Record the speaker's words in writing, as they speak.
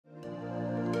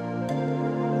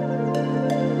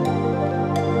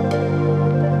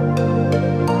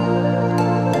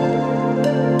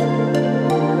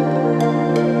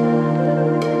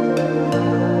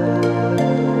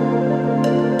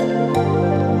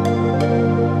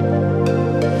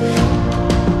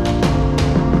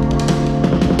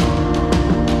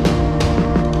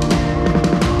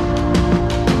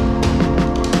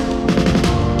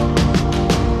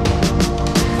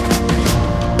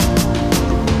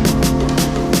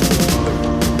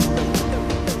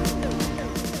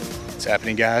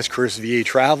happening, guys? Chris VA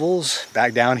Travels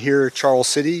back down here, Charles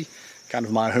City, kind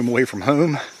of my home away from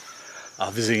home,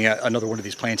 visiting another one of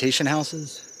these plantation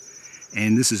houses.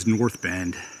 And this is North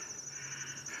Bend,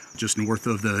 just north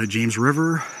of the James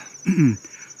River.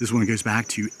 This one goes back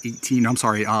to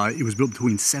it was built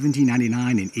between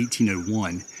 1799 and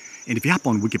 1801. And if you hop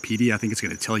on Wikipedia, I think it's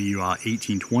going to tell you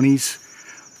 1820s.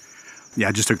 Yeah,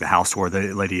 I just took the house tour.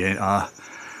 The lady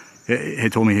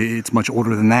had told me it's much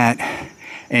older than that.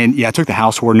 And yeah, I took the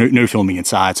house tour, no filming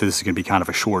inside, so this is going to be kind of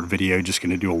a short video, just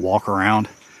going to do a walk around.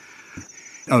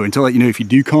 Oh, and to let you know, if you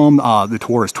do come, the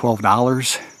tour is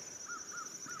 $12.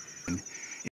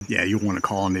 Yeah, you'll want to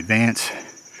call in advance.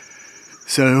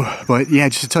 So, but yeah,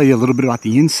 just to tell you a little bit about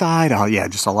the inside, yeah,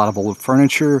 just a lot of old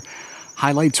furniture.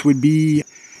 Highlights would be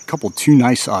two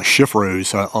nice shift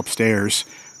rows upstairs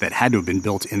that had to have been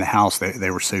built in the house.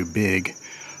 They were so big.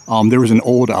 There was an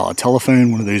old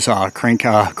telephone, one of those crank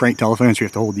telephones you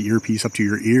have to hold the earpiece up to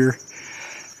your ear.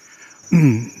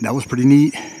 That was pretty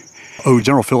neat. Oh,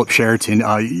 General Sheridan,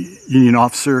 Union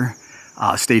officer,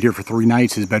 stayed here for 3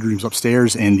 nights. His bedroom's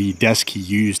upstairs, and the desk he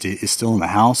used is still in the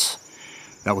house.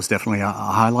 That was definitely a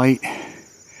highlight.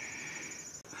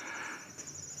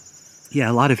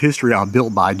 Yeah, a lot of history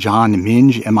built by John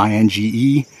Minge,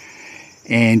 M-I-N-G-E.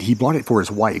 And he bought it for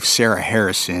his wife, Sarah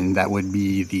Harrison. That would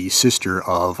be the sister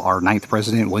of our 9th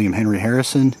president, William Henry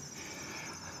Harrison,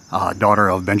 daughter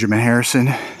of Benjamin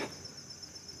Harrison.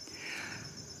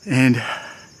 And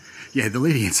yeah, the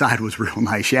lady inside was real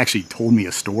nice. She actually told me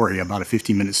a story, about a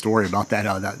 15-minute story about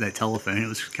that telephone. It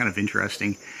was kind of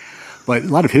interesting. But a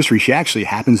lot of history. She actually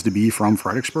happens to be from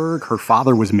Fredericksburg. Her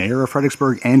father was mayor of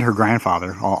Fredericksburg, and her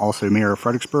grandfather, also mayor of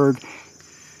Fredericksburg.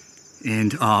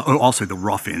 And also the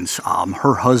Ruffins.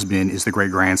 Her husband is the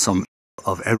great-grandson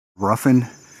of Edward Ruffin.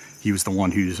 He was the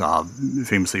one who's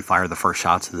famously fired the first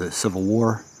shots of the Civil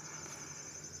War.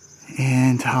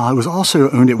 And it was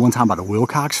also owned at one time by the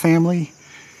Wilcox family.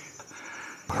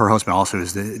 Her husband also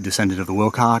is the descendant of the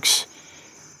Wilcox.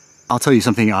 I'll tell you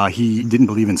something, he didn't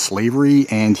believe in slavery,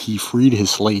 and he freed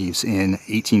his slaves in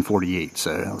 1848.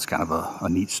 So that was kind of a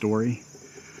neat story.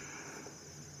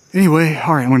 Anyway,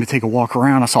 all right, I'm going to take a walk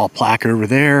around. I saw a plaque over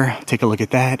there. Take a look at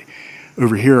that.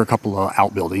 Over here are a couple of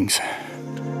outbuildings.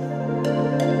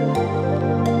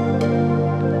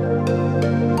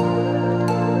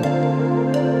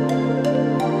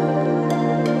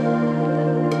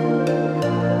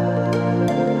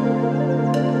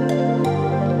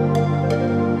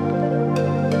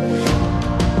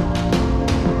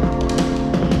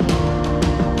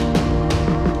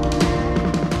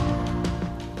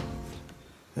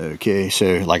 Okay,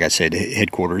 so like I said,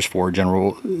 headquarters for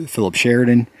General Philip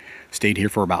Sheridan. Stayed here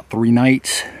for about 3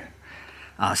 nights.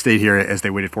 Stayed here as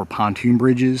they waited for pontoon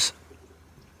bridges.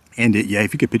 And yeah,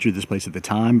 if you could picture this place at the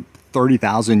time,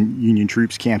 30,000 Union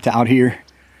troops camped out here.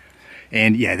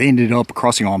 And yeah, they ended up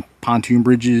crossing on pontoon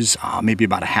bridges, maybe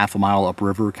about a half a mile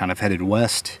upriver, kind of headed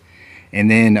west.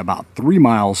 And then about 3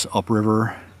 miles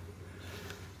upriver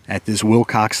at this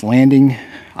Wilcox Landing.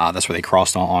 That's where they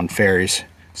crossed on ferries.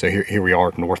 So here we are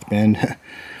at North Bend.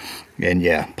 And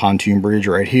yeah, pontoon bridge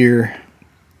right here.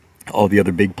 All the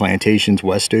other big plantations,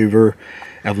 Westover,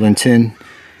 Evelynton,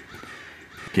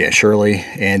 yeah, Shirley.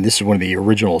 And this is one of the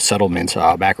original settlements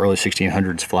back early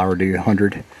 1600s, Flowerdew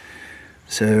 100.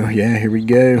 So yeah, here we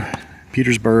go,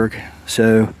 Petersburg.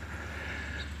 So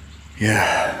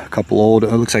yeah, a couple old, it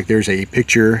looks like there's a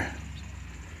picture,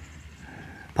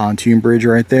 pontoon bridge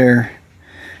right there,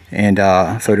 and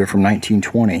a photo from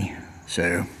 1920.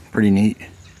 So pretty neat.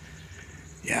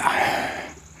 Yeah,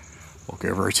 walk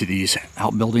over to these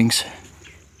outbuildings.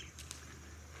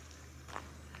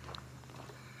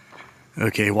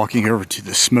 Okay, walking over to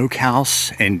the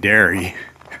smokehouse and dairy.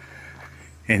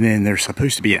 And then there's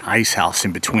supposed to be an ice house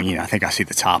in between. I think I see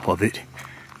the top of it.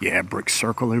 Yeah, brick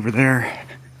circle over there.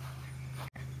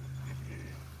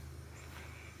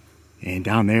 And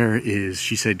down there is,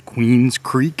 she said, Queens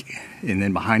Creek. And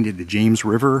then behind it, the James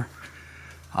River.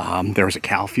 There was a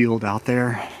cow field out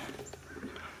there.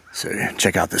 So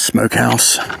check out this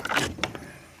smokehouse.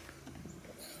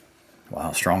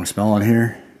 Wow, strong smell in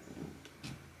here.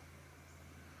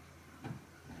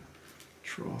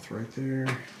 Trough right there.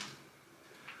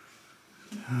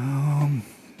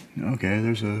 Okay,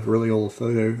 there's a really old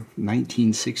photo,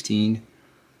 1916.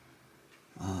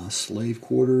 Slave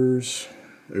quarters,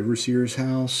 overseer's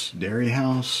house, dairy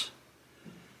house.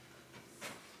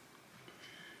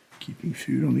 Keeping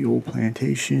food on the old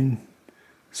plantation,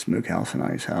 smokehouse and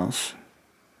ice house.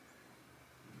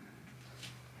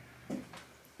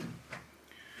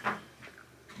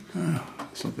 Oh,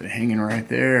 something hanging right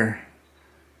there.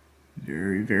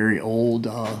 Very, very old.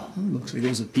 Looks like it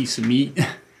was a piece of meat.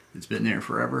 It's been there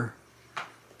forever.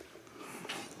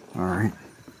 All right.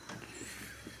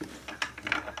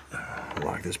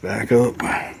 Lock this back up.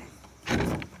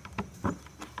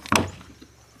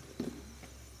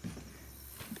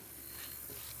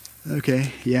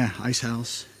 Okay, yeah, ice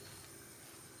house.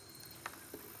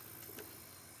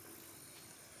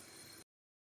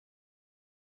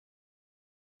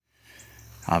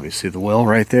 Obviously the well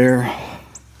right there.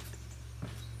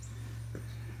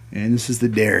 And this is the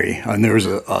dairy. And there was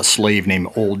a slave named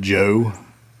Old Joe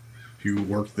who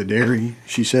worked the dairy,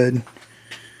 she said.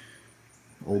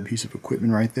 Old piece of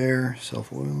equipment right there.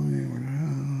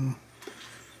 Self-oiling.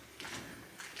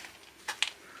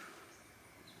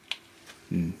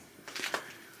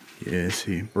 Yeah,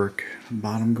 see brick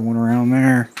bottom going around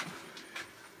there.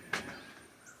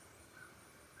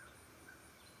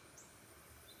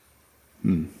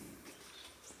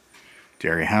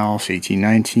 Dairy house,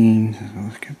 1819. That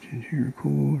was kept in here,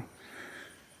 cool.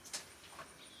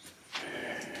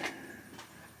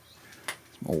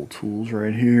 Some old tools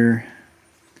right here.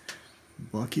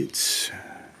 Buckets,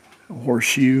 a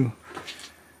horseshoe.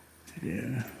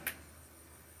 Yeah.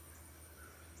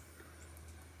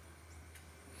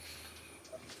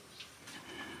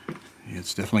 Yeah,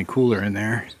 it's definitely cooler in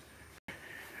there.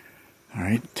 All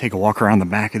right, take a walk around the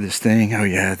back of this thing. Oh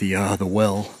yeah, the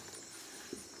well.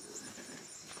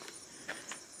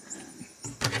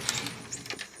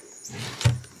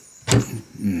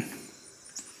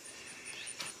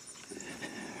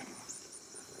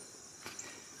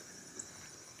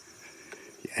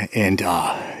 And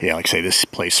yeah, like I say, this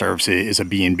place serves as a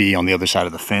B&B. On the other side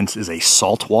of the fence is a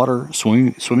saltwater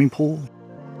swimming pool.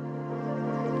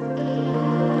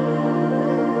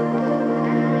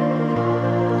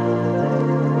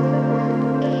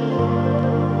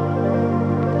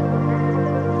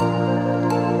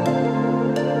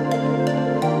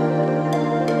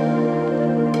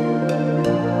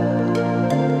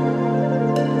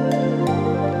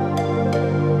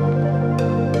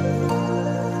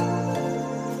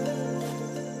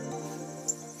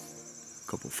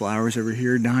 Couple flowers over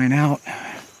here dying out.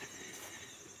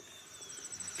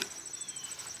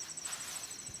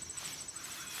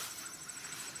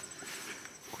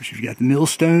 Of course, you've got the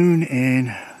millstone,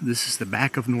 and this is the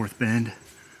back of North Bend.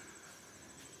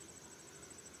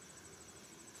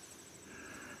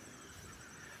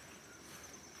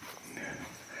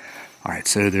 All right,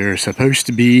 so there's supposed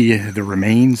to be the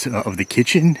remains of the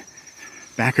kitchen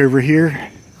back over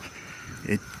here.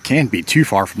 It can't be too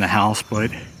far from the house, but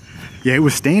yeah, it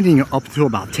was standing up until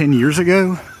about 10 years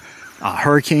ago. A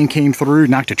hurricane came through,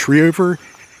 knocked a tree over,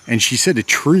 and she said a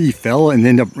tree fell and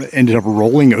then ended up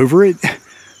rolling over it.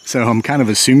 So I'm kind of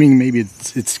assuming maybe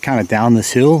it's kind of down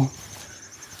this hill.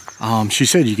 She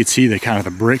said you could see the kind of the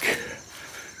brick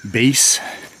base.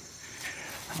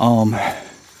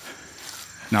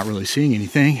 Not really seeing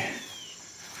anything,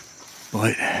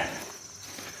 but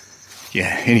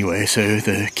yeah, anyway, so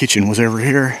the kitchen was over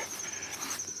here.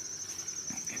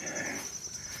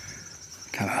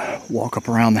 Kind of walk up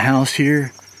around the house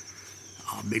here.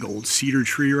 A big old cedar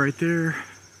tree right there.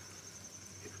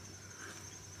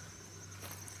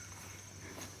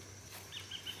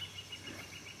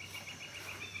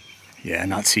 Yeah,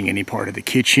 not seeing any part of the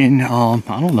kitchen. I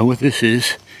don't know what this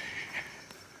is,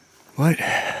 but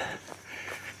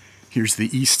here's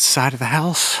the east side of the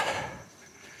house.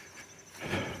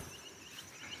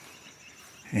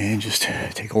 And just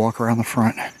take a walk around the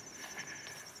front.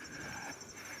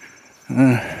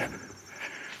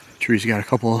 Tree's got a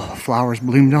couple of flowers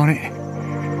bloomed on it.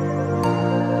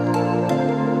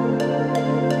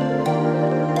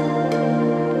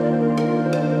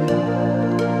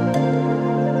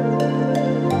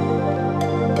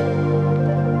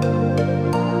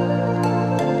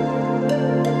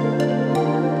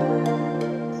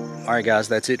 Alright guys,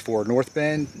 that's it for North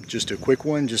Bend. Just a quick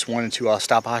one. Just wanted to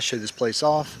stop by, show this place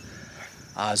off.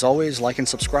 As always, like and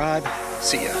subscribe.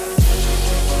 See ya.